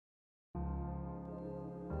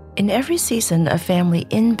In every season of Family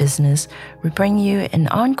in Business, we bring you an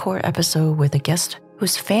encore episode with a guest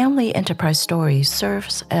whose family enterprise story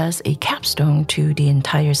serves as a capstone to the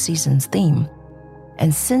entire season's theme.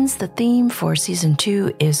 And since the theme for Season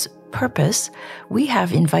 2 is purpose, we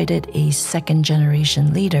have invited a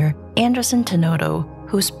second-generation leader, Anderson Tenoto,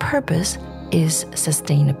 whose purpose is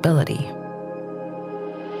sustainability.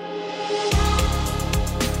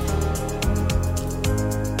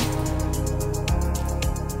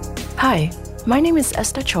 Hi, my name is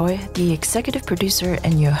Esther Choi, the executive producer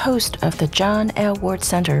and your host of the John L. Ward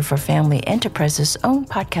Center for Family Enterprises' own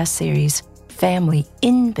podcast series, Family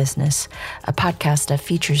in Business, a podcast that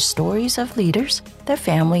features stories of leaders, their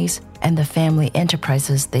families, and the family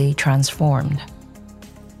enterprises they transformed.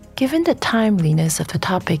 Given the timeliness of the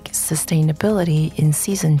topic sustainability in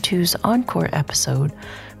Season 2's encore episode,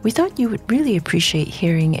 we thought you would really appreciate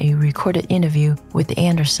hearing a recorded interview with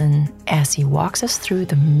Anderson as he walks us through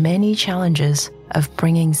the many challenges of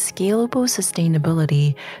bringing scalable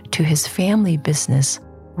sustainability to his family business,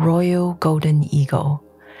 Royal Golden Eagle,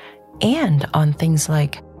 and on things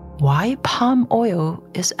like why palm oil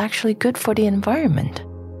is actually good for the environment.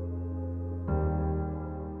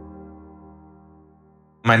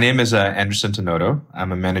 My name is Anderson Tenoto.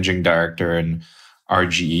 I'm a managing director in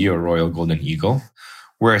RGE, or Royal Golden Eagle.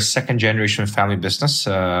 We're a second-generation family business.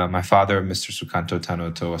 My father, Mr. Sukanto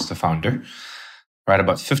Tenoto, was the founder, right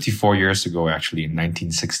about 54 years ago, actually, in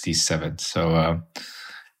 1967. So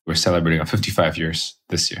we're celebrating our 55 years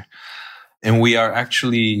this year. And we are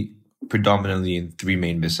actually predominantly in three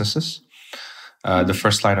main businesses. The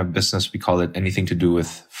first line of business, we call it anything to do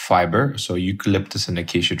with fiber, so eucalyptus and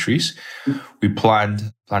acacia trees. We plant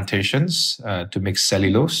plantations to make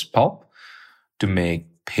cellulose pulp, to make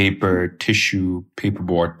paper, tissue,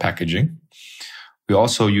 paperboard packaging. We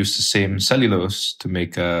also use the same cellulose to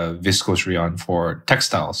make viscose rayon for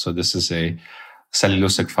textiles. So this is a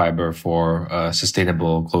cellulosic fiber for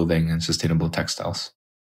sustainable clothing and sustainable textiles.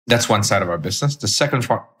 That's one side of our business. The second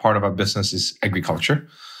part of our business is agriculture.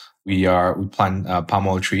 We plant palm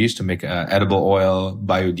oil trees to make edible oil,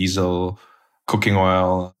 biodiesel, cooking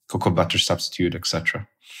oil, cocoa butter substitute, etc.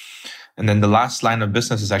 And then the last line of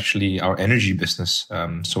business is actually our energy business.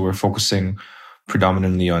 So we're focusing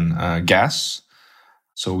predominantly on gas.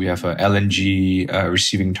 So we have a LNG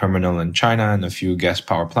receiving terminal in China and a few gas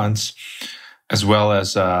power plants, as well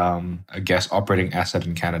as a gas operating asset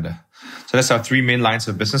in Canada. So that's our three main lines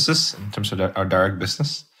of businesses in terms of our direct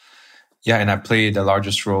business. Yeah, and I play the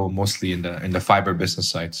largest role mostly in the fiber business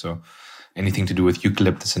side. So anything to do with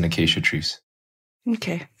eucalyptus and acacia trees.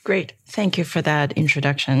 Okay, great. Thank you for that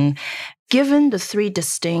introduction. Given the three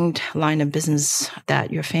distinct line of business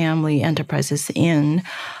that your family enterprise is in,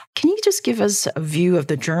 can you just give us a view of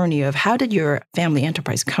the journey of how did your family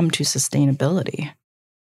enterprise come to sustainability?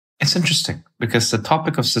 It's interesting because the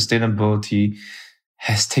topic of sustainability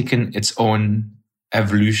has taken its own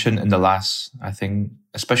evolution in the last, I think,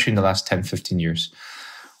 especially in the last 10, 15 years.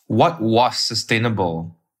 What was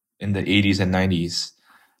sustainable in the 80s and 90s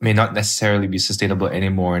may not necessarily be sustainable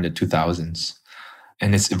anymore in the 2000s.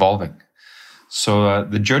 And it's evolving. So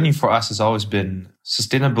the journey for us has always been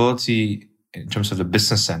sustainability in terms of the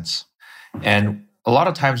business sense. And a lot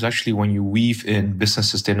of times, actually, when you weave in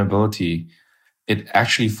business sustainability, it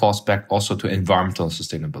actually falls back also to environmental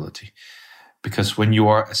sustainability. Because when you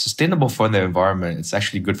are sustainable for the environment, it's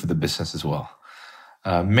actually good for the business as well.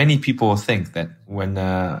 Many people think that when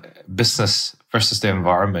business versus the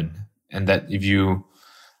environment, and that if you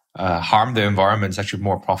harm the environment, it's actually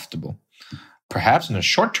more profitable. Perhaps on a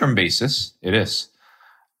short-term basis, it is.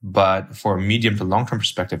 But for a medium to long-term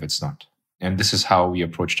perspective, it's not. And this is how we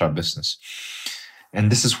approached our business.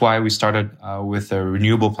 And this is why we started with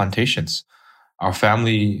renewable plantations. Our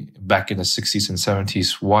family back in the 60s and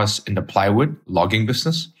 70s was in the plywood logging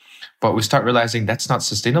business. But we start realizing that's not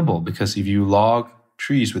sustainable because if you log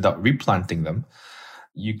trees without replanting them,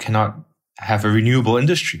 you cannot have a renewable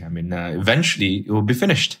industry. I mean, eventually it will be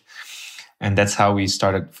finished. And that's how we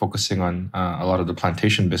started focusing on a lot of the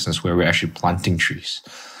plantation business where we're actually planting trees.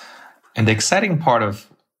 And the exciting part of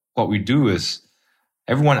what we do is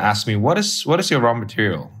everyone asks me, what is your raw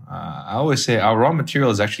material? I always say our raw material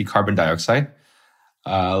is actually carbon dioxide,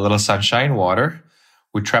 a little sunshine, water.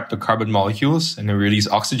 We trap the carbon molecules and then release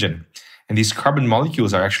oxygen. And these carbon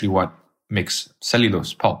molecules are actually what makes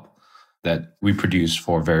cellulose pulp that we produce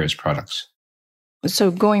for various products.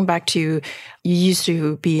 So going back to, you used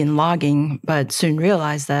to be in logging, but soon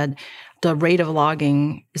realized that the rate of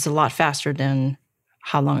logging is a lot faster than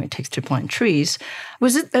how long it takes to plant trees.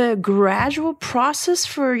 Was it a gradual process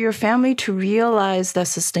for your family to realize that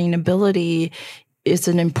sustainability is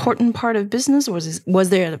an important part of business? Was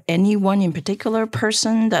there any one in particular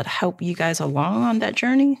person that helped you guys along on that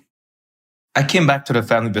journey? I came back to the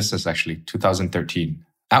family business, actually, 2013.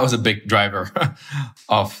 That was a big driver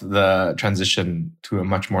of the transition to a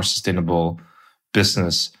much more sustainable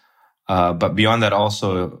business. But beyond that,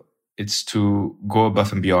 also, it's to go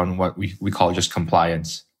above and beyond what we call just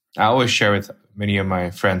compliance. I always share with many of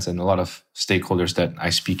my friends and a lot of stakeholders that I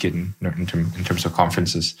speak in terms of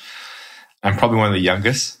conferences. I'm probably one of the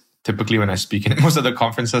youngest, typically, when I speak in most of the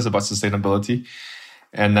conferences about sustainability.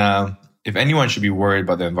 And if anyone should be worried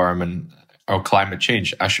about the environment or climate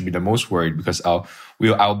change, I should be the most worried, because I'll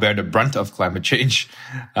bear the brunt of climate change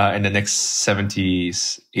in the next 70,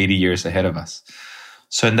 80 years ahead of us.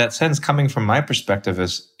 So in that sense, coming from my perspective,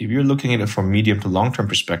 is if you're looking at it from medium to long-term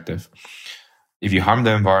perspective, if you harm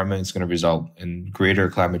the environment, it's going to result in greater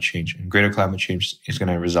climate change. And greater climate change is going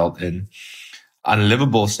to result in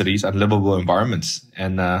unlivable cities, unlivable environments.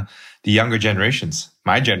 And the younger generations,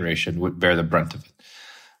 my generation, would bear the brunt of it.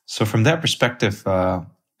 So from that perspective,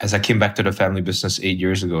 as I came back to the family business 9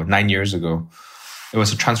 years ago, it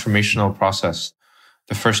was a transformational process.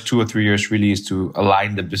 The first 2 or 3 years really is to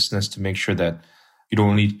align the business to make sure that you don't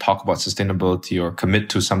only talk about sustainability or commit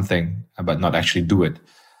to something, but not actually do it.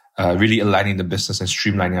 Really aligning the business and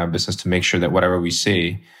streamlining our business to make sure that whatever we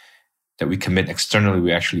say, that we commit externally,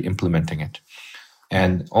 we're actually implementing it.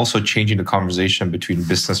 And also changing the conversation between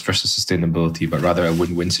business versus sustainability, but rather a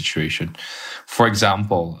win-win situation. For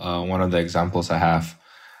example, one of the examples I have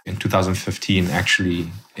in 2015, actually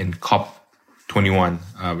in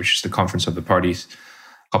COP21, which is the Conference of the Parties.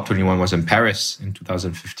 COP21 was in Paris in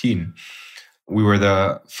 2015. We were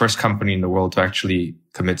the first company in the world to actually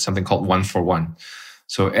commit something called 1 for 1.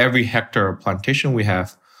 So every hectare of plantation we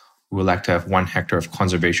would like to have 1 hectare of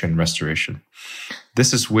conservation and restoration.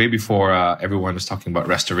 This is way before everyone was talking about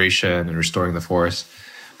restoration and restoring the forest,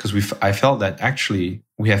 because I felt that actually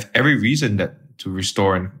we have every reason to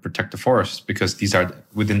restore and protect the forest, because these are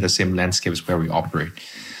within the same landscapes where we operate.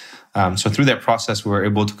 So through that process, we were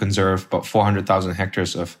able to conserve about 400,000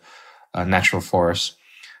 hectares of natural forests.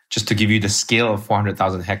 Just to give you the scale of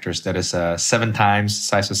 400,000 hectares, that is 7 times the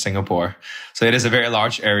size of Singapore. So it is a very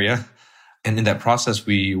large area. And in that process,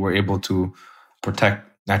 we were able to protect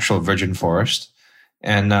natural virgin forest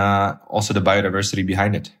and also the biodiversity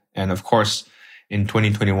behind it. And of course, in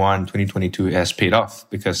 2021, 2022, it has paid off,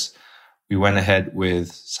 because we went ahead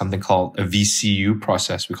with something called a VCU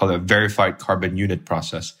process. We call it a Verified Carbon Unit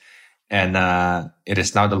process. And it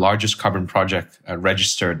is now the largest carbon project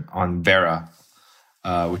registered on Verra,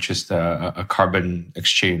 which is a carbon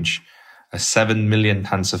exchange, 7 million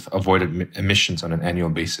tons of avoided emissions on an annual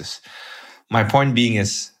basis. My point being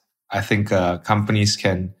is, I think companies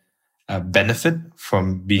can benefit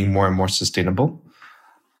from being more and more sustainable.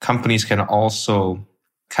 Companies can also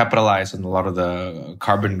capitalize on a lot of the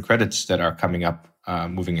carbon credits that are coming up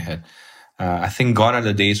moving ahead. I think gone are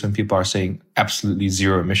the days when people are saying absolutely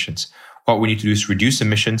zero emissions. What we need to do is reduce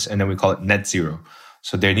emissions, and then we call it net zero.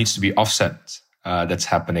 So there needs to be offsets that's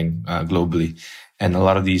happening globally. And a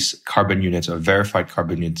lot of these carbon units or verified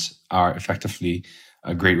carbon units are effectively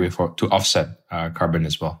a great way to offset carbon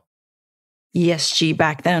as well. ESG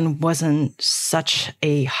back then wasn't such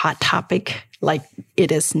a hot topic like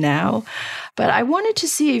it is now. But I wanted to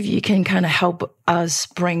see if you can kind of help us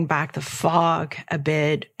bring back the fog a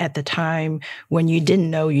bit at the time when you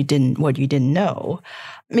didn't know what you didn't know.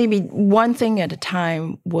 Maybe one thing at a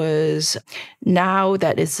time was, now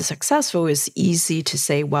that it's successful, it's easy to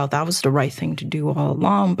say, well, that was the right thing to do all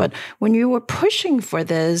along. But when you were pushing for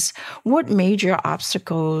this, what major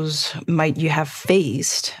obstacles might you have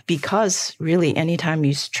faced? Because really, anytime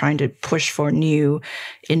you're trying to push for new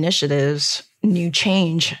initiatives, new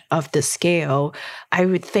change of the scale, I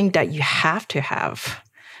would think that you have to have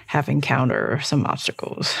encountered some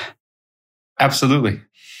obstacles. Absolutely.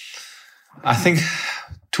 I think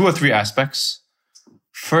 2 or 3 aspects.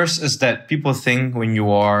 First is that people think when you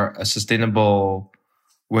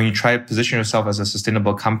try to position yourself as a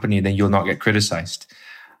sustainable company, then you'll not get criticized.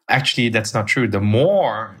 Actually, that's not true. The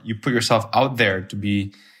more you put yourself out there to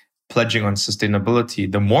be pledging on sustainability,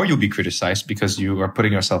 the more you'll be criticized, because you are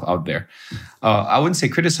putting yourself out there. I wouldn't say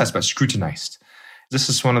criticized, but scrutinized. This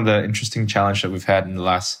is one of the interesting challenges that we've had in the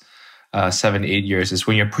last 7, 8 years, is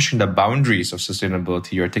when you're pushing the boundaries of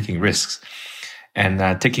sustainability, you're taking risks.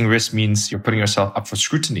 And taking risks means you're putting yourself up for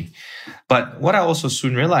scrutiny. But what I also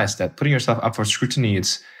soon realized, that putting yourself up for scrutiny,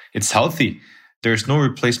 it's healthy. There's no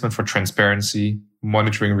replacement for transparency,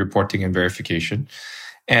 monitoring, reporting, and verification.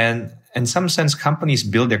 And in some sense, companies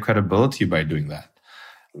build their credibility by doing that.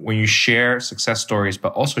 when you share success stories,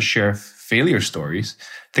 but also share failure stories,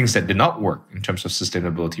 things that did not work in terms of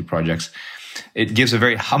sustainability projects, it gives a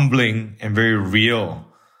very humbling and very real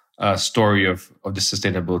story of the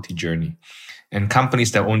sustainability journey. And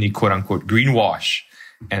companies that only quote unquote greenwash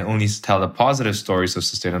and only tell the positive stories of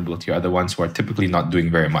sustainability are the ones who are typically not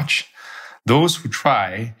doing very much. Those who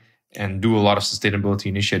try and do a lot of sustainability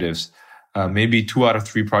initiatives, maybe 2 out of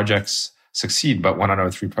 3 projects succeed, but 1 out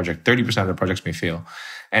of 3 projects, 30% of the projects may fail.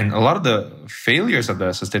 And a lot of the failures of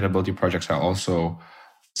the sustainability projects are also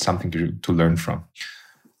something to learn from.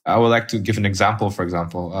 I would like to give an example, for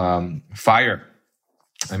example, fire.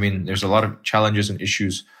 I mean, there's a lot of challenges and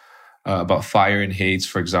issues about fire and haze,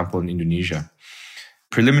 for example, in Indonesia.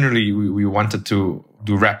 Preliminarily, we wanted to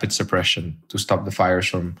do rapid suppression to stop the fires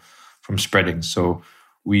from spreading. So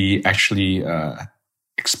we actually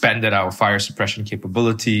expanded our fire suppression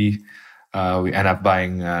capability. We end up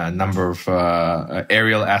buying a number of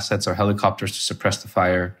aerial assets or helicopters to suppress the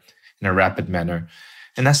fire in a rapid manner.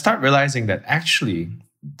 And I start realizing that actually,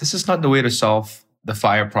 this is not the way to solve the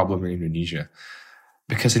fire problem in Indonesia.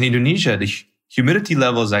 Because in Indonesia, the humidity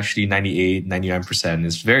level is actually 98, 99%.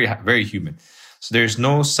 It's very, very humid. So there's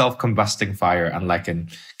no self-combusting fire, unlike in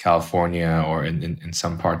California or in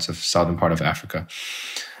some parts of southern part of Africa.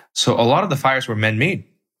 So a lot of the fires were man-made,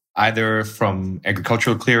 either from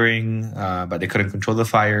agricultural clearing, but they couldn't control the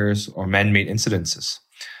fires, or man-made incidences.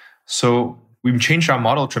 So we changed our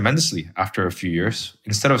model tremendously after a few years.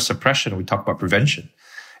 Instead of suppression, we talk about prevention.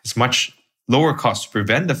 It's much lower cost to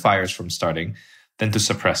prevent the fires from starting than to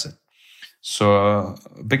suppress it. So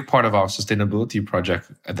a big part of our sustainability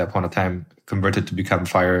project at that point of time converted to become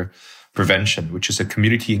fire prevention, which is a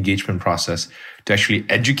community engagement process to actually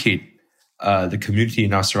educate the community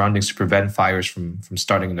in our surroundings to prevent fires from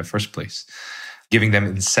starting in the first place, giving them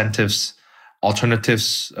incentives,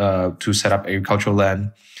 alternatives to set up agricultural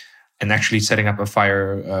land, and actually setting up a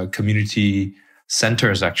fire community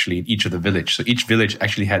centers actually in each of the village. So each village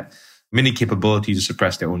actually had many capabilities to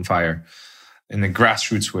suppress their own fire in a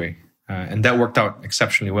grassroots way. And that worked out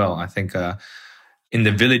exceptionally well. I think in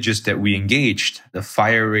the villages that we engaged, the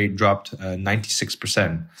fire rate dropped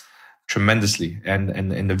 96%, tremendously. And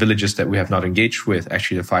in the villages that we have not engaged with,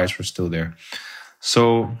 actually the fires were still there.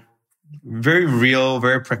 So very real,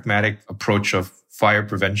 very pragmatic approach of fire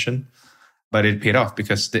prevention. But it paid off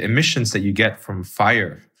because the emissions that you get from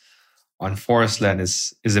fire on forest land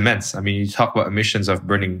is immense. I mean, you talk about emissions of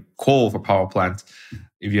burning coal for power plant.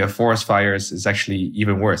 If you have forest fires, it's actually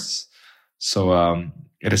even worse. So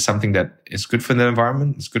it is something that is good for the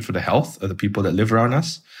environment. It's good for the health of the people that live around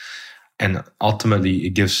us. And ultimately,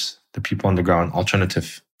 it gives the people on the ground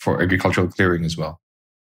alternative for agricultural clearing as well.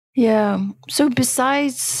 Yeah. So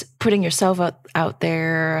besides putting yourself out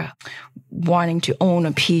there, wanting to own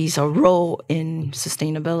a piece or role in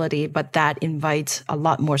sustainability, but that invites a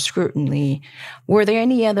lot more scrutiny, were there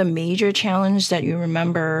any other major challenge that you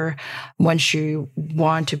remember once you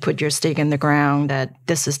want to put your stake in the ground that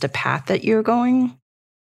this is the path that you're going?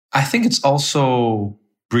 I think it's also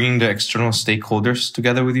bringing the external stakeholders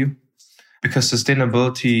together with you, because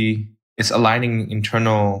sustainability is aligning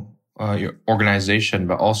internal your organization,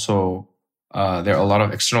 but also there are a lot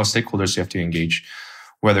of external stakeholders you have to engage,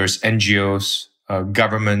 whether it's NGOs,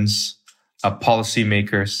 governments,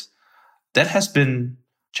 policymakers. That has been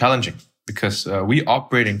challenging because we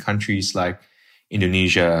operate in countries like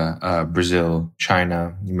Indonesia, Brazil,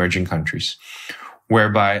 China, emerging countries,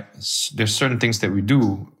 whereby there's certain things that we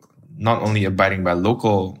do, not only abiding by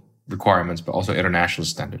local requirements, but also international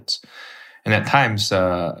standards. And at times,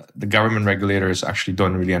 the government regulators actually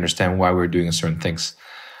don't really understand why we're doing certain things.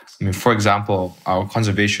 I mean, for example, our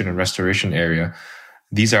conservation and restoration area,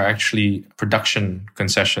 these are actually production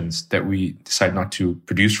concessions that we decide not to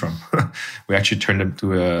produce from. We actually turned them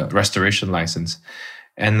to a restoration license.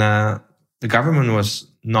 And the government was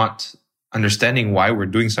not understanding why we're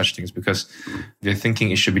doing such things because they're thinking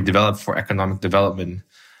it should be developed for economic development.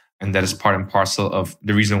 And that is part and parcel of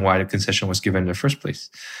the reason why the concession was given in the first place.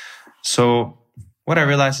 So what I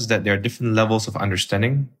realized is that there are different levels of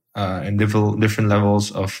understanding and different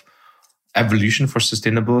levels of evolution for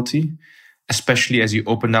sustainability, especially as you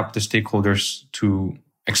open up the stakeholders to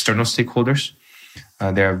external stakeholders.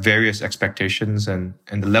 There are various expectations and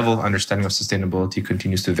the level of understanding of sustainability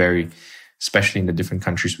continues to vary, especially in the different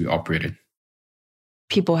countries we operate in.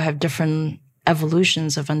 People have different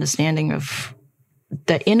evolutions of understanding of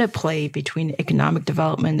the interplay between economic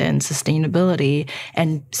development and sustainability.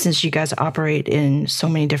 And since you guys operate in so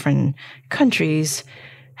many different countries,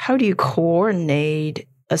 how do you coordinate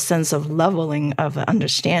a sense of leveling of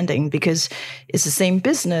understanding? Because it's the same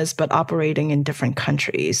business, but operating in different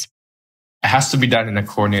countries. It has to be done in a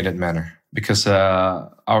coordinated manner because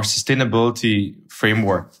our sustainability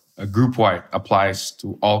framework, group-wide, applies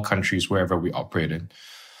to all countries wherever we operate in.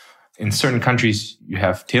 In certain countries, you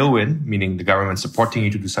have tailwind, meaning the government supporting you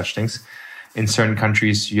to do such things. In certain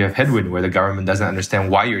countries, you have headwind, where the government doesn't understand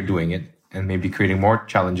why you're doing it and maybe creating more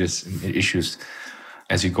challenges and issues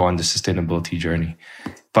as you go on the sustainability journey.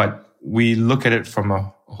 But we look at it from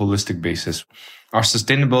a holistic basis. Our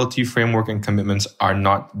sustainability framework and commitments are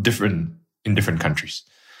not different in different countries.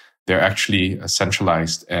 They're actually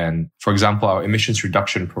centralized. And for example, our emissions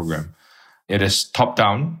reduction program, it is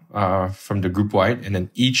top-down from the group-wide, and then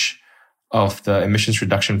each of the emissions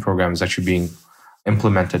reduction program is actually being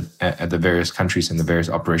implemented at the various countries and the various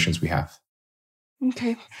operations we have.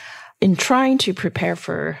 Okay. In trying to prepare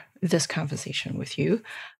for this conversation with you,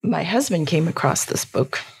 my husband came across this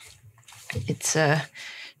book. It's a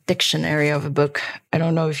dictionary of a book. I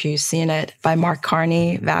don't know if you've seen it, by Mark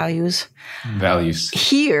Carney, Values.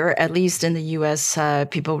 Here, at least in the US,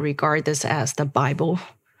 people regard this as the Bible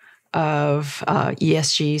of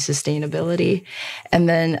ESG sustainability. And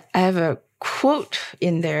then I have a quote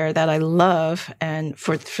in there that I love, and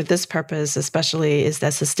for this purpose especially, is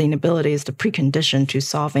that sustainability is the precondition to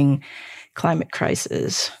solving climate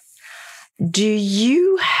crisis. Do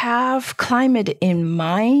you have climate in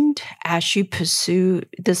mind as you pursue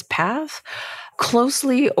this path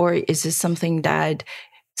closely, or is it something that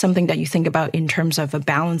you think about in terms of a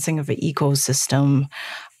balancing of an ecosystem?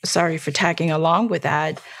 Sorry for tagging along with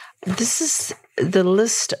that. This is the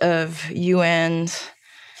list of UN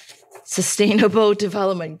Sustainable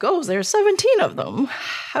Development Goals. There are 17 of them.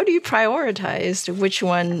 How do you prioritize which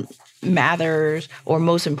one matters or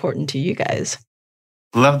most important to you guys?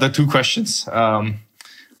 Love the two questions.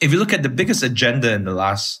 If you look at the biggest agenda in the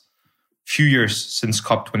last few years since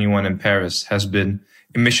COP21 in Paris has been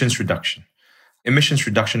emissions reduction. Emissions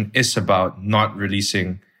reduction is about not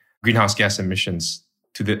releasing greenhouse gas emissions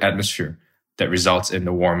to the atmosphere that results in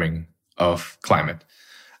the warming of climate.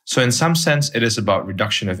 So in some sense, it is about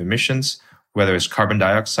reduction of emissions, whether it's carbon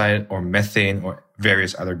dioxide or methane or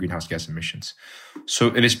various other greenhouse gas emissions. So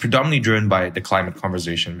it is predominantly driven by the climate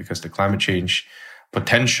conversation, because the climate change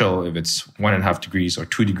potential, if it's 1.5 degrees or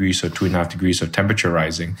 2 degrees or 2.5 degrees of temperature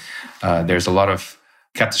rising, there's a lot of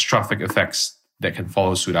catastrophic effects that can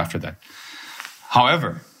follow suit after that.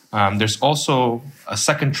 However, there's also a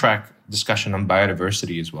second track discussion on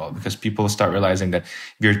biodiversity as well, because people start realizing that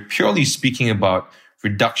if you're purely speaking about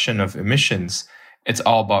reduction of emissions, it's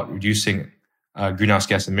all about reducing greenhouse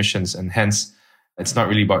gas emissions, and hence it's not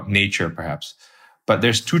really about nature perhaps. But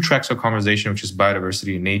there's two tracks of conversation, which is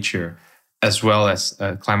biodiversity and nature, as well as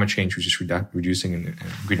climate change, which is reducing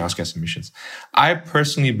greenhouse gas emissions. I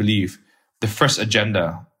personally believe the first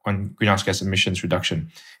agenda on greenhouse gas emissions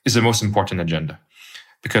reduction is the most important agenda,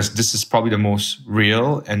 because this is probably the most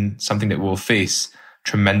real and something that we'll face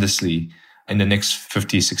tremendously in the next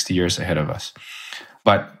 50, 60 years ahead of us.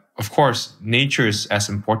 But of course, nature is as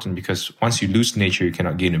important, because once you lose nature, you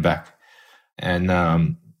cannot gain it back. And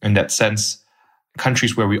in that sense,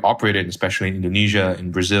 countries where we operate in, especially in Indonesia,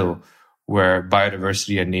 in Brazil, where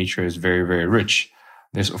biodiversity and nature is very, very rich,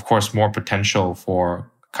 there's of course more potential for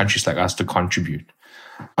countries like us to contribute.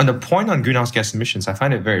 On the point on greenhouse gas emissions, I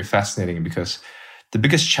find it very fascinating, because the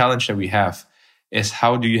biggest challenge that we have is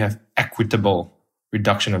how do you have equitable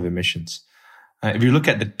reduction of emissions? If you look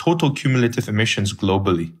at the total cumulative emissions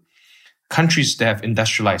globally, countries that have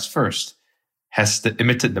industrialized first has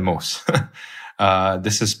emitted the most.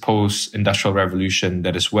 This is post-industrial revolution,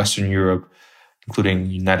 that is Western Europe, including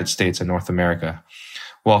United States and North America.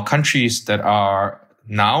 While countries that are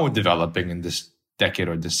now developing in this decade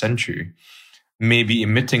or this century may be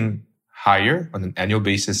emitting higher on an annual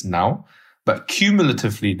basis now, but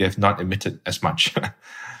cumulatively they've not emitted as much.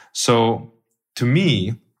 So to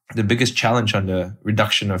me, the biggest challenge on the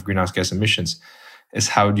reduction of greenhouse gas emissions is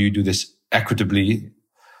how do you do this equitably?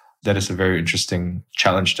 That is a very interesting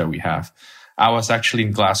challenge that we have. I was actually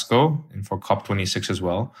in Glasgow and for COP26 as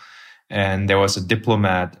well. And there was a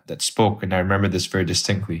diplomat that spoke, and I remember this very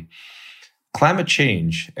distinctly. Climate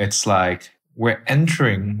change, it's like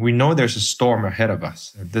we know there's a storm ahead of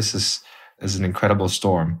us. This is an incredible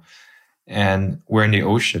storm. And we're in the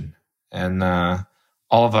ocean. And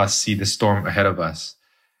all of us see the storm ahead of us,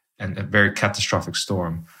 and a very catastrophic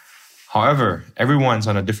storm. However, everyone's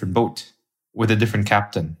on a different boat with a different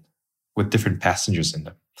captain, with different passengers in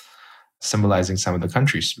them, symbolizing some of the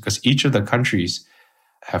countries, because each of the countries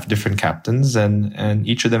have different captains and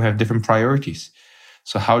each of them have different priorities.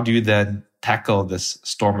 So how do you then tackle this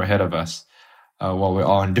storm ahead of us while we're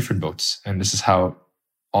all in different boats? And this is how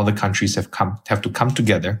all the countries have to come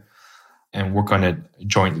together and work on it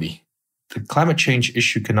jointly. the climate change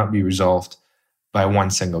issue cannot be resolved by one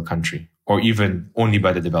single country or even only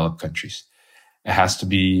by the developed countries. It has to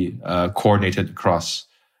be coordinated across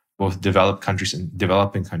both developed countries and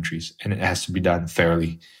developing countries, and it has to be done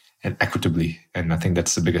fairly and equitably. And I think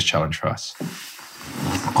that's the biggest challenge for us.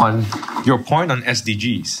 On your point on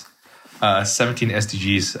SDGs, 17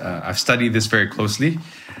 SDGs, I've studied this very closely.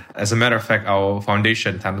 As a matter of fact, our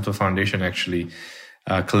foundation, Tanluto Foundation, actually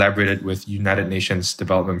collaborated with United Nations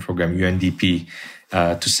Development Program, UNDP,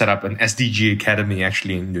 to set up an SDG Academy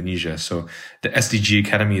actually in Indonesia. So the SDG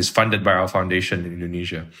Academy is funded by our foundation in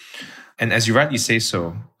Indonesia. And as you rightly say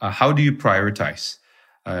so, how do you prioritize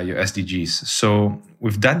your SDGs? So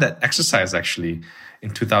we've done that exercise actually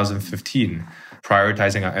in 2015,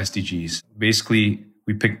 prioritizing our SDGs. Basically,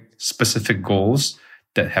 we pick specific goals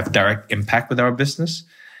that have direct impact with our business.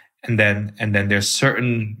 And then there's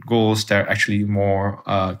certain goals that are actually more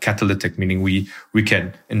catalytic, meaning we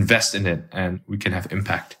can invest in it and we can have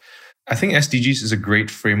impact. I think SDGs is a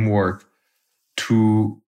great framework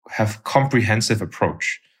to have comprehensive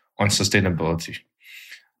approach on sustainability.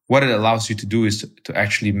 What it allows you to do is to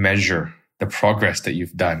actually measure the progress that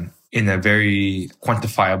you've done in a very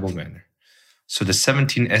quantifiable manner. So the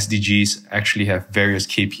 17 SDGs actually have various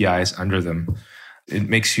KPIs under them. It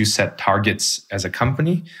makes you set targets as a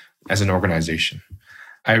company, as an organization.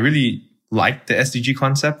 I really like the SDG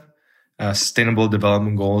concept. Sustainable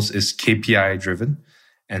Development Goals is KPI driven,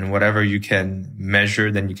 and whatever you can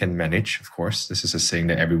measure, then you can manage. Of course, this is a saying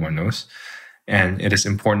that everyone knows. And it is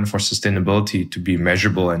important for sustainability to be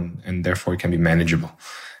measurable and therefore it can be manageable.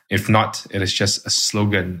 If not, it is just a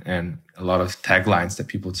slogan and a lot of taglines that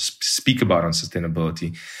people speak about on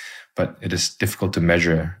sustainability, but it is difficult to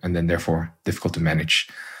measure and then therefore difficult to manage.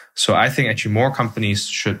 So I think actually more companies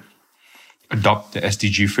should adopt the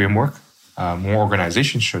SDG framework. More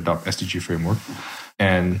organizations should adopt SDG framework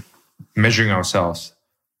and measuring ourselves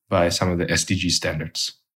by some of the SDG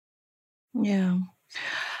standards. Yeah.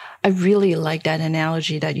 I really like that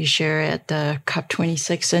analogy that you share at the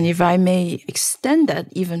COP26. And if I may extend that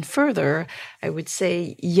even further, I would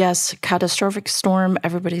say, yes, catastrophic storm,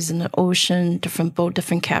 everybody's in the ocean, different boat,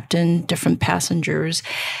 different captain, different passengers.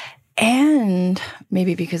 And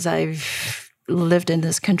maybe because I've lived in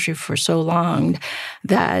this country for so long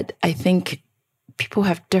that I think people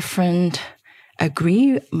have different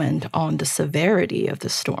agreement on the severity of the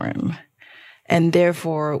storm. And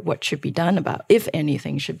therefore, what should be done about, if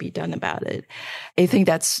anything should be done about it. I think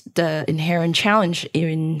that's the inherent challenge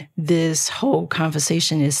in this whole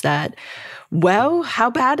conversation is that, well, how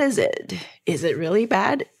bad is it? Is it really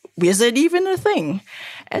bad? Is it even a thing?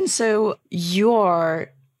 And so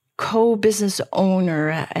you're co-business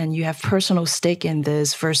owner and you have personal stake in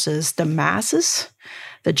this versus the masses,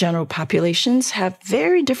 the general populations have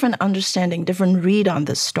very different understanding, different read on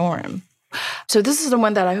the storm. So this is the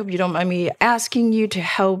one that I hope you don't mind me asking you to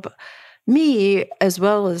help me as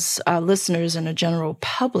well as listeners and the general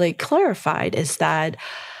public clarified is that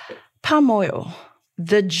palm oil,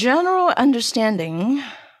 the general understanding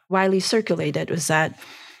widely circulated was that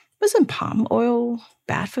wasn't palm oil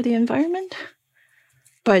bad for the environment?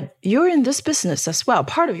 But you're in this business as well,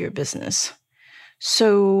 part of your business.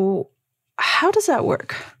 So how does that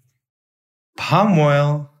work? Palm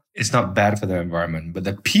oil is not bad for the environment, but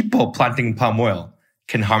the people planting palm oil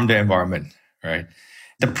can harm the environment, right?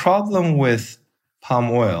 The problem with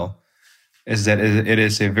palm oil is that it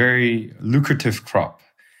is a very lucrative crop.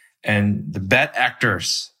 And the bad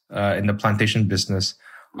actors in the plantation business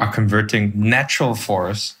are converting natural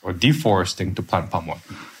forests or deforesting to plant palm oil.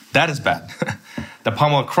 That is bad. The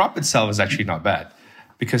palm oil crop itself is actually not bad.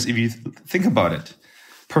 Because if you think about it,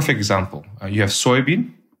 perfect example, you have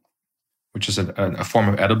soybean, which is a form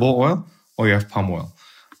of edible oil, or you have palm oil.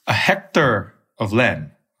 A hectare of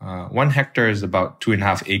land, 1 hectare is about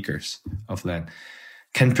 2.5 acres of land,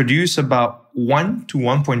 can produce about 1 to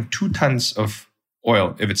 1.2 tons of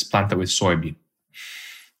oil if it's planted with soybean.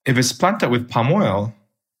 If it's planted with palm oil,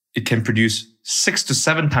 it can produce 6 to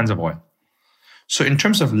 7 tons of oil. So in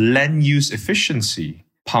terms of land use efficiency,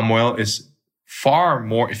 palm oil is far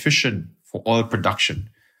more efficient for oil production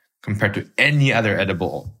compared to any other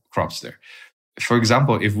edible crops there. For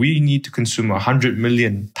example, if we need to consume 100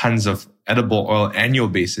 million tons of edible oil annual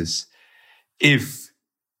basis, if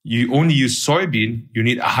you only use soybean, you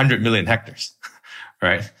need 100 million hectares,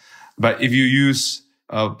 right? But if you use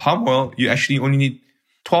palm oil, you actually only need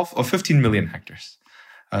 12 or 15 million hectares.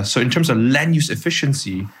 So in terms of land use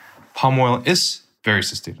efficiency, palm oil is very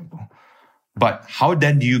sustainable. But how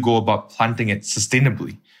then do you go about planting it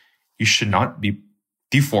sustainably? You should not be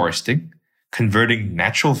deforesting, converting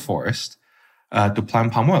natural forest to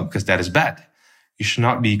plant palm oil, because that is bad. You should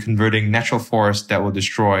not be converting natural forests that will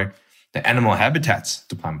destroy the animal habitats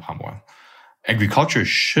to plant palm oil. Agriculture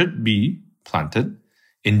should be planted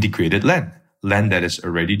in degraded land that is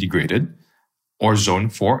already degraded or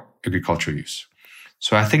zoned for agricultural use.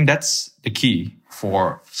 So I think that's the key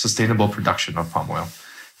for sustainable production of palm oil.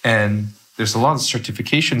 And there's a lot of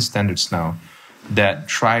certification standards now that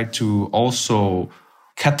try to also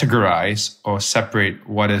categorize or separate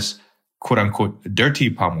what is quote unquote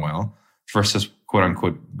dirty palm oil versus quote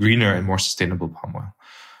unquote greener and more sustainable palm oil.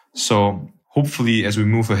 So hopefully as we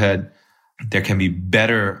move ahead, there can be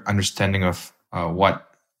better understanding of what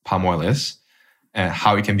palm oil is and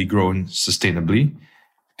how it can be grown sustainably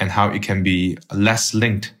and how it can be less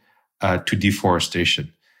linked to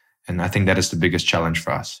deforestation. And I think that is the biggest challenge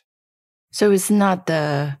for us. So it's not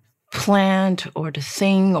the plant or the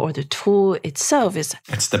thing or the tool itself.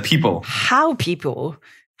 It's the people. How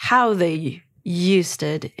they used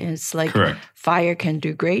it. It's like Correct. Fire can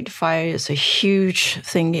do great. Fire is a huge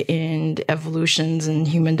thing in evolutions and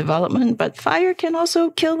human development, but fire can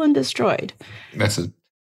also kill and destroy it. That's it.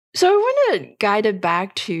 So I want to guide it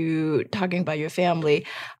back to talking about your family.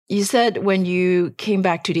 You said when you came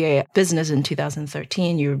back to the business in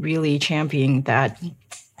 2013, you really championed that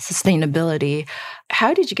sustainability.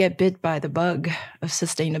 How did you get bit by the bug of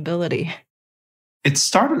sustainability? It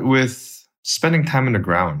started with spending time on the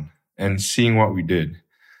ground and seeing what we did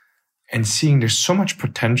and seeing there's so much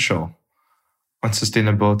potential on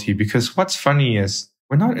sustainability, because what's funny is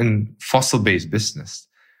we're not in fossil-based business.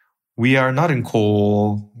 We are not in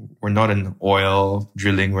coal. We're not in oil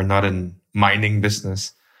drilling. We're not in mining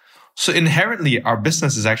business. So inherently, our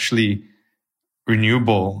business is actually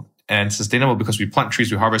renewable and sustainable because we plant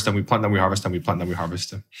trees, we harvest them, we plant them, we harvest them, we plant them, we harvest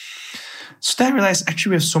them. So then I realized actually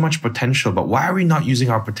we have so much potential, but why are we not using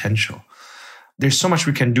our potential? There's so much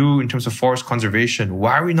we can do in terms of forest conservation.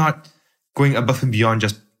 Why are we not going above and beyond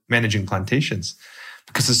just managing plantations?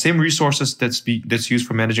 Because the same resources that's used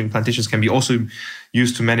for managing plantations can be also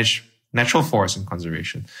used to manage natural forests and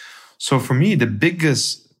conservation. So for me, the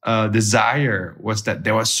biggest desire was that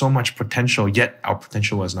there was so much potential, yet our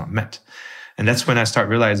potential was not met. And that's when I start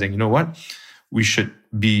realizing, you know what? We should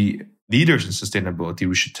be leaders in sustainability.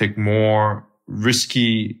 We should take more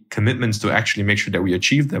risky commitments to actually make sure that we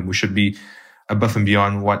achieve them. We should be above and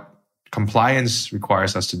beyond what compliance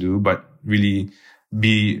requires us to do, but really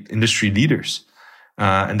be industry leaders.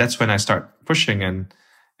 And that's when I start pushing. And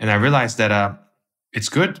I realized that it's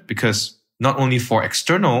good because not only for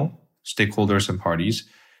external stakeholders and parties,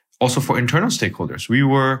 also for internal stakeholders, we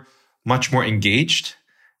were much more engaged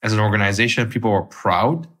as an organization. People were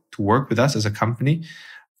proud to work with us as a company.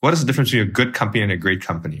 What is the difference between a good company and a great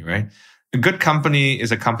company, right? A good company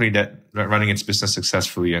is a company that running its business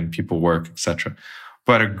successfully and people work, etc.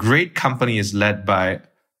 But a great company is led by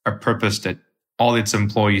a purpose that all its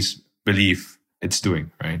employees believe it's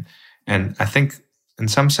doing, right? And I think in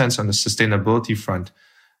some sense on the sustainability front,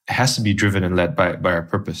 it has to be driven and led by our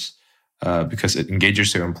purpose because it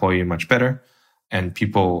engages their employee much better and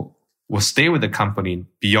people will stay with the company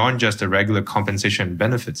beyond just the regular compensation and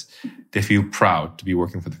benefits. They feel proud to be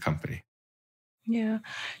working for the company. Yeah.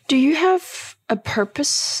 Do you have a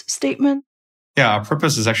purpose statement? Yeah, our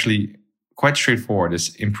purpose is actually quite straightforward.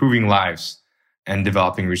 It's improving lives and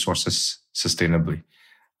developing resources sustainably.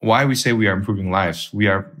 Why we say we are improving lives? We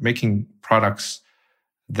are making products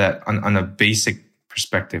that on a basic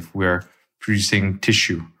perspective, we're producing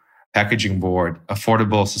tissue, packaging board,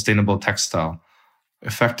 affordable, sustainable textile,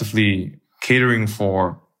 effectively catering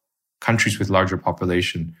for countries with larger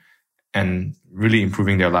population and really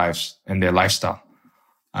improving their lives and their lifestyle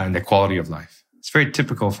and their quality of life. It's very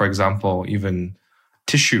typical, for example, even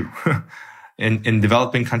tissue. In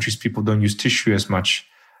developing countries, people don't use tissue as much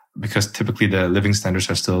because typically the living standards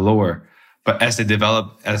are still lower. But as they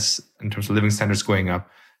develop, as in terms of living standards going up,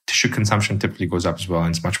 tissue consumption typically goes up as well.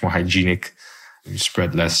 And it's much more hygienic. You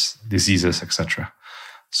spread less diseases, etc.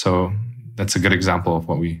 So that's a good example of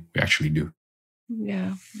what we actually do.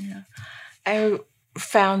 Yeah. I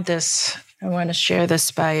found this. I want to share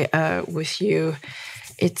this with you.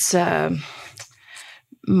 It's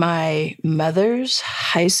my mother's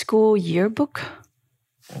high school yearbook.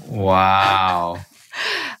 Wow.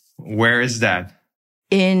 Where is that?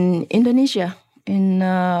 In Indonesia, in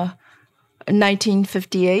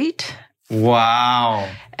 1958. Wow.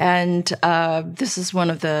 And this is one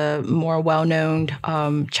of the more well-known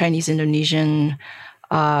Chinese-Indonesian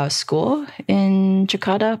school in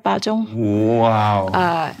Jakarta, Pajong.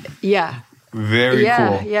 Wow. Yeah. Very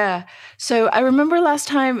cool. Yeah. So I remember last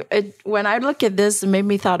time when I look at this, it made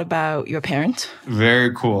me thought about your parents.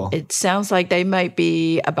 Very cool. It sounds like they might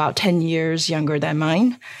be about 10 years younger than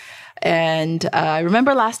mine. And I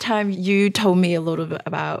remember last time you told me a little bit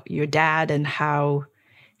about your dad and how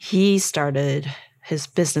he started his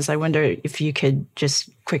business. I wonder if you could just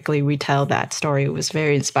quickly retell that story. It was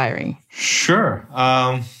very inspiring. Sure.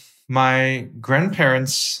 My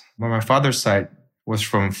grandparents, on my father's side, was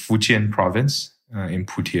from Fujian province in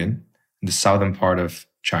Putian, in the southern part of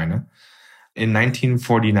China. In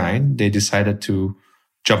 1949, they decided to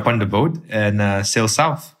jump on the boat and sail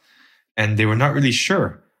south. And they were not really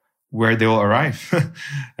sure where they will arrive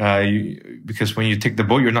because when you take the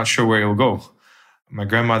boat, you're not sure where it will go. My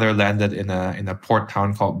grandmother landed in a port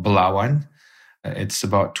town called Belawan. It's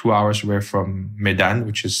about 2 hours away from Medan,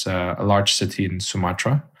 which is a large city in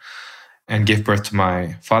Sumatra, and gave birth to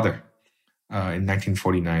my father in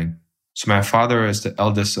 1949. So my father is the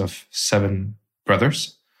eldest of 7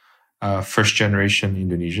 brothers, first generation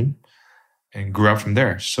Indonesian, and grew up from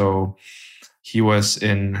there. So he was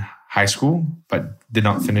in high school, but did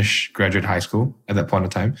not finish graduate high school at that point in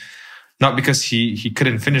time. Not because he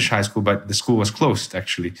couldn't finish high school, but the school was closed,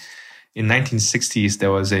 actually. In 1960s,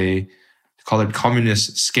 there was they call it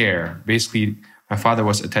communist scare. Basically, my father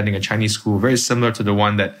was attending a Chinese school, very similar to the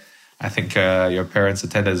one that I think your parents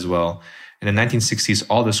attended as well. In the 1960s,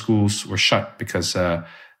 all the schools were shut because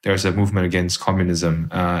there was a movement against communism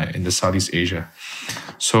in the Southeast Asia.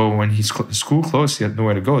 So when his school closed, he had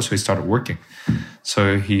nowhere to go, so he started working.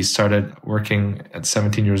 So he started working at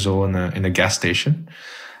 17 years old in a gas station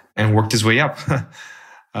and worked his way up.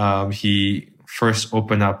 He first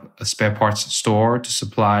opened up a spare parts store to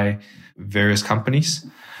supply various companies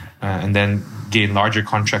and then gained larger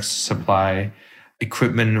contracts to supply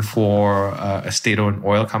equipment for a state-owned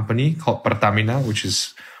oil company called Pertamina, which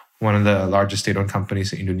is one of the largest state-owned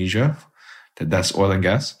companies in Indonesia that does oil and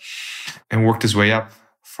gas, and worked his way up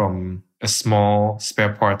from a small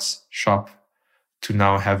spare parts shop to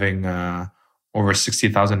now having over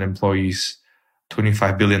 60,000 employees,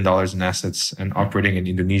 $25 billion in assets, and operating in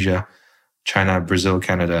Indonesia, China, Brazil,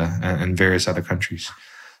 Canada, and various other countries.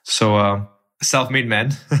 So self-made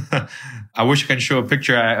man. I wish I can show a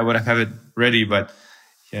picture. I would have it ready, but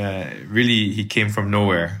really he came from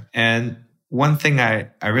nowhere. And one thing I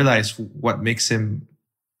realized what makes him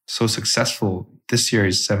so successful, this year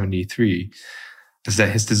is 73, is that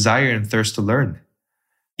his desire and thirst to learn.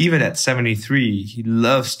 Even at 73, he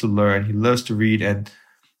loves to learn, he loves to read, and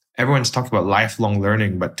everyone's talking about lifelong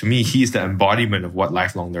learning, but to me, he's the embodiment of what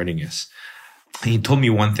lifelong learning is. And he told me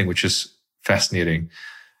one thing, which is fascinating.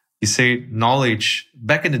 He said knowledge,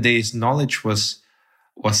 back in the days, knowledge was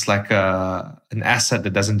like an asset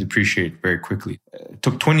that doesn't depreciate very quickly. It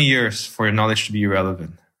took 20 years for your knowledge to be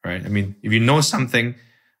irrelevant, right? I mean, if you know something,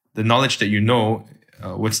 the knowledge that you know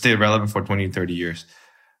would stay relevant for 20, 30 years.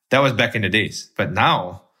 That was back in the days. But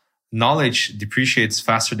now, knowledge depreciates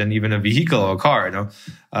faster than even a vehicle or a car. You know?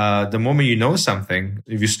 The moment you know something,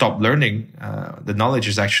 if you stop learning, the knowledge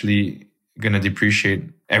is actually going to depreciate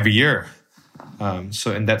every year.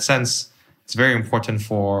 So in that sense, it's very important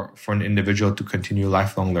for an individual to continue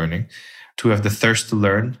lifelong learning, to have the thirst to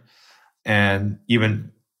learn. And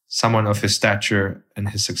even someone of his stature and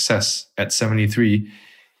his success at 73,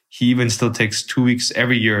 he even still takes 2 weeks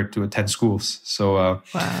every year to attend schools. So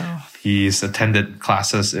wow. He's attended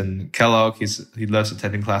classes in Kellogg. He loves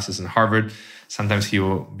attending classes in Harvard. Sometimes he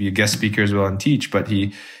will be a guest speaker as well and teach, but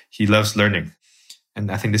he loves learning.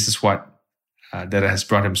 And I think this is what that has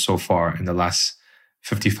brought him so far in the last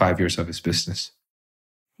 55 years of his business.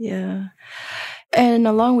 Yeah. And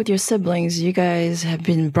along with your siblings, you guys have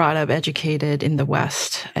been brought up, educated in the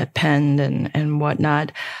West at Penn and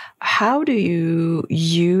whatnot. How do you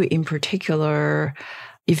in particular,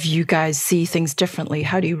 if you guys see things differently,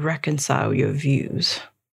 how do you reconcile your views?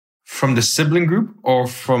 From the sibling group or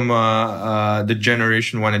from the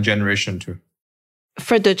generation 1 and generation 2?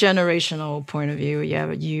 For the generational point of view,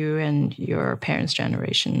 yeah, you and your parents'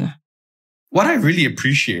 generation. What I really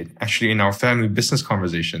appreciate, actually, in our family business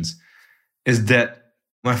conversations is that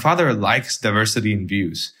my father likes diversity in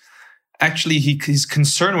views. Actually, he's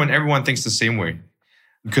concerned when everyone thinks the same way,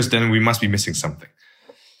 because then we must be missing something.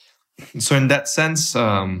 So in that sense,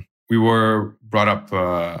 we were brought up,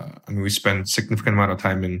 we spent a significant amount of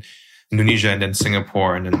time in Indonesia and then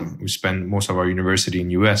Singapore, and then we spent most of our university in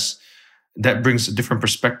US. That brings a different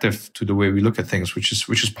perspective to the way we look at things, which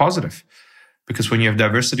is positive. Because when you have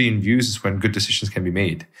diversity in views is when good decisions can be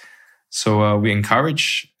made. So we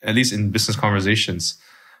encourage, at least in business conversations,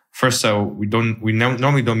 first, we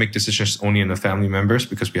normally don't make decisions only in the family members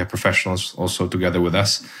because we have professionals also together with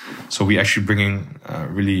us. So we actually bring in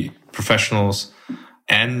really professionals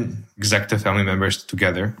and executive family members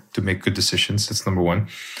together to make good decisions. That's number one.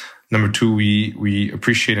 Number two, we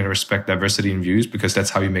appreciate and respect diversity in views because that's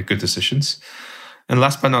how you make good decisions. And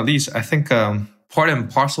last but not least, I think part and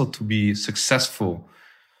parcel to be successful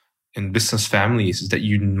in business families is that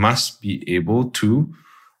you must be able to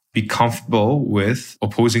be comfortable with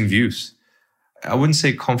opposing views. I wouldn't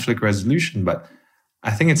say conflict resolution, but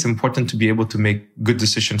I think it's important to be able to make good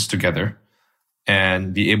decisions together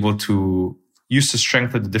and be able to use the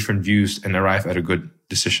strength of the different views and arrive at a good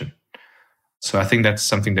decision. So I think that's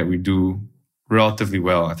something that we do relatively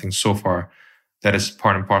well. I think so far that is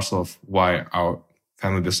part and parcel of why our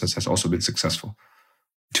family business has also been successful.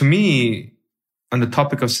 To me, on the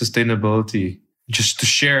topic of sustainability, just to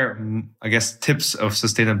share, I guess, tips of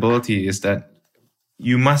sustainability is that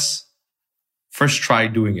you must first try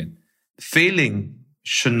doing it. Failing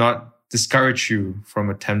should not discourage you from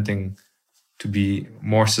attempting to be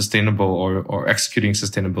more sustainable or executing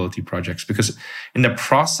sustainability projects. Because in the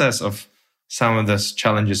process of some of those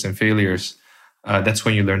challenges and failures, that's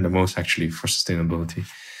when you learn the most actually for sustainability.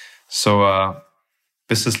 So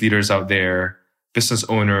business leaders out there, business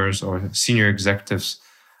owners or senior executives,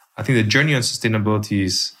 I think the journey on sustainability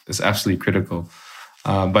is absolutely critical.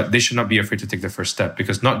 But they should not be afraid to take the first step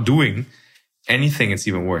because not doing anything is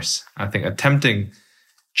even worse. I think attempting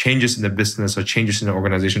changes in the business or changes in the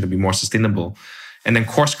organization to be more sustainable and then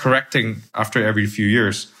course correcting after every few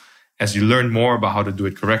years as you learn more about how to do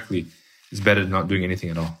it correctly is better than not doing anything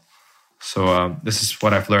at all. So this is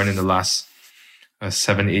what I've learned in the last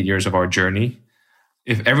 7-8 years of our journey.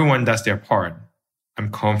 If everyone does their part, I'm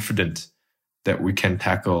confident that we can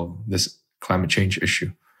tackle this climate change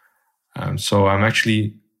issue. So I'm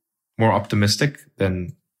actually more optimistic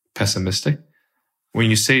than pessimistic. When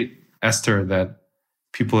you say, Esther, that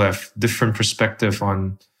people have different perspective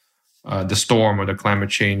on the storm or the climate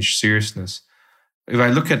change seriousness, if I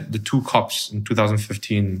look at the two COPs in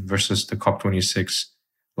 2015 versus the COP26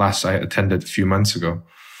 last I attended a few months ago,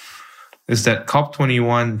 is that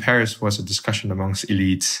COP21 Paris was a discussion amongst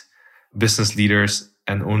elites, business leaders,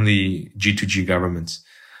 and only G2G governments.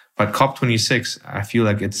 But COP26, I feel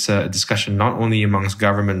like it's a discussion not only amongst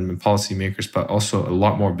government and policymakers, but also a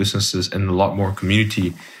lot more businesses and a lot more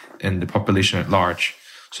community and the population at large.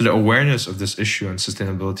 So the awareness of this issue and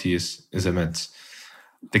sustainability is immense.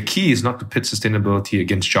 The key is not to pit sustainability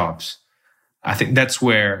against jobs. I think that's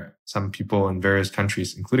where some people in various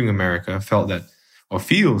countries, including America, felt that or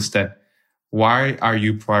feels that why are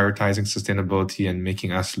you prioritizing sustainability and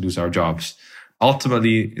making us lose our jobs?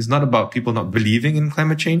 Ultimately, it's not about people not believing in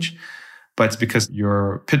climate change, but it's because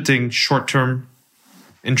you're pitting short-term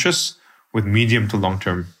interests with medium to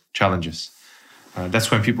long-term challenges.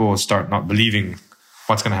 That's when people will start not believing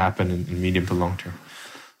what's going to happen in medium to long term.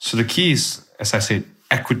 So the key is, as I said,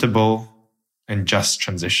 equitable and just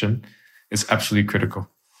transition is absolutely critical.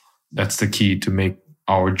 That's the key to make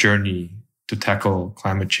our journey to tackle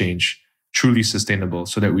climate change truly sustainable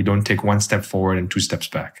so that we don't take one step forward and 2 steps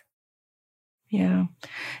back. Yeah,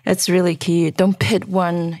 that's really key. Don't pit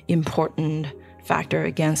one important factor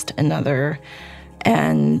against another,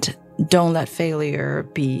 and don't let failure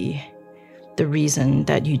be the reason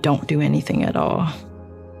that you don't do anything at all.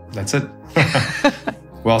 That's it.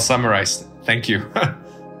 Well summarized. Thank you.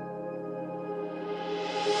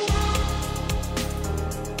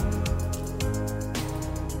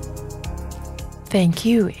 Thank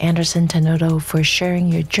you, Anderson Tenodo, for sharing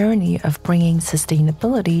your journey of bringing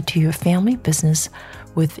sustainability to your family business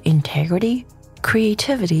with integrity,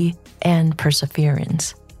 creativity, and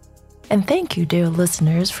perseverance. And thank you, dear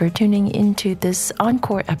listeners, for tuning into this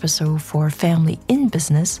encore episode for Family in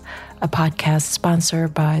Business, a podcast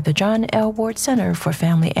sponsored by the John L. Ward Center for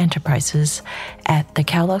Family Enterprises at the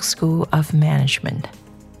Kellogg School of Management.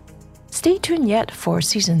 Stay tuned yet for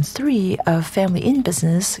Season 3 of Family in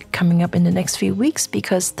Business coming up in the next few weeks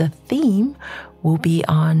because the theme will be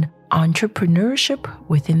on entrepreneurship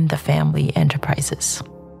within the family enterprises.